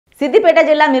సిద్దిపేట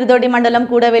జిల్లా మిరుదొడ్డి మండలం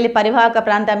కూడవెల్లి పరివాహక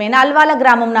ప్రాంతమైన అల్వాల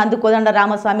గ్రామం నందు కోదండ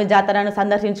రామస్వామి జాతరను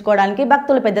సందర్శించుకోవడానికి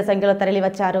భక్తులు పెద్ద సంఖ్యలో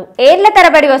తరలివచ్చారు. ఏళ్ల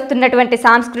తరబడి వస్తున్నటువంటి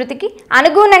సంస్కృతికి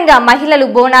అనుగుణంగా మహిళలు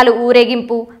బోనాలు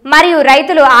ఊరేగింపు మరియు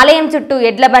రైతులు ఆలయం చుట్టూ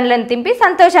ఎడ్ల బండ్లను తింపి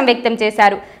సంతోషం వ్యక్తం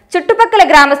చేశారు. చుట్టుపక్కల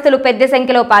గ్రామస్తులు పెద్ద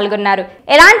సంఖ్యలో పాల్గొన్నారు.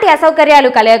 ఎలాంటి అసౌకర్యాలు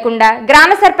కలగకుండా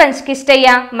గ్రామ సర్పంచ్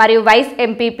కిష్టయ్య మరియు వైస్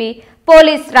ఎంపీపీ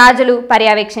పోలీస్ రాజులు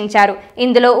పర్యవేక్షించారు.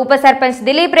 ఇందులో ఉప సర్పంచ్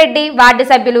దిలీప్ రెడ్డి, వార్డు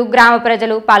సభ్యులు, గ్రామ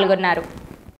ప్రజలు పాల్గొన్నారు.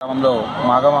 గ్రామంలో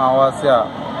మాఘమ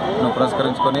అమావాస్యను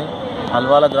పురస్కరించుకొని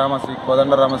అల్వాల గ్రామ శ్రీ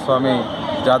కోదండ రామస్వామి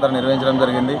జాతర నిర్వహించడం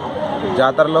జరిగింది.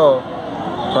 జాతరలో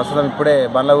ప్రస్తుతం ఇప్పుడే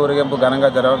బండ్ల ఊరేగింపు ఘనంగా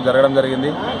జరగడం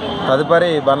జరిగింది.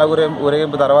 తదుపరి బండ్ల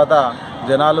ఊరేగింపు తర్వాత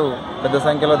జనాలు పెద్ద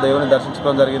సంఖ్యలో దేవుని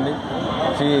దర్శించుకోవడం జరిగింది.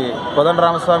 శ్రీ కోదండ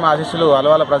రామస్వామి ఆశీస్సులు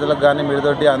అల్వాల ప్రజలకు కానీ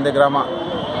మిరుదొడ్డి అందే గ్రామ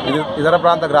ఇతర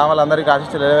ప్రాంత గ్రామాలందరికీ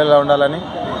ఆశీస్సులు ఎలవేలా ఉండాలని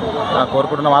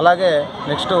కోరుకుంటున్నాం. అలాగే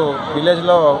నెక్స్ట్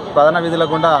విలేజ్లో ప్రధాన వీధుల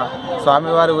గుండా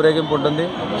స్వామివారి ఊరేగింపు ఉంటుంది.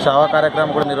 శవ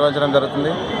కార్యక్రమం కూడా నిర్వహించడం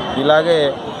జరుగుతుంది. ఇలాగే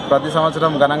ప్రతి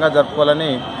సంవత్సరం ఘనంగా జరుపుకోవాలని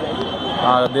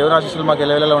దేవుని ఆశీస్సులు మాకు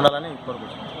ఎలవేలా ఉండాలని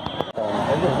కోరుకుంటున్నాం.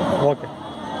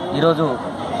 ఈరోజు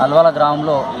అల్వాల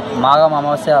గ్రామంలో మాఘం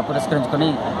అమావాస్య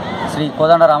పురస్కరించుకొని శ్రీ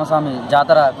కోదండ రామస్వామి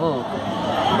జాతరకు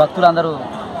భక్తులందరూ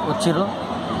వచ్చిర్రు.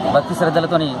 భక్తి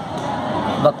శ్రద్ధలతోని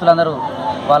భక్తులందరూ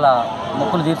వాళ్ళ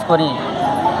మొక్కులు తీర్చుకొని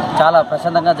చాలా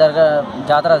ప్రశాంతంగా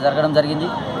జాతర జరగడం జరిగింది.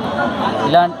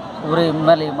 ఇలాంటి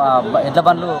మళ్ళీ ఎడ్ల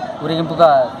బండ్లు ఊరేగింపుగా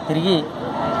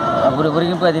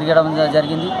తిరగడం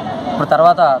జరిగింది. ఇప్పుడు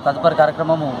తర్వాత తదుపరి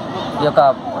కార్యక్రమము ఈ యొక్క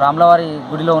రాములవారి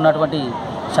గుడిలో ఉన్నటువంటి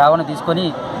శావను తీసుకొని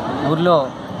ఊరిలో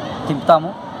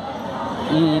తింపుతాము.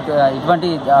 ఇటువంటి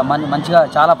మంచిగా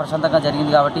చాలా ప్రశాంతంగా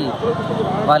జరిగింది కాబట్టి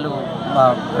వాళ్ళు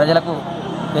ప్రజలకు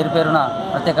పేరు పేరున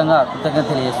ప్రత్యేకంగా కృతజ్ఞత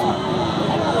తెలియజేస్తున్నాను.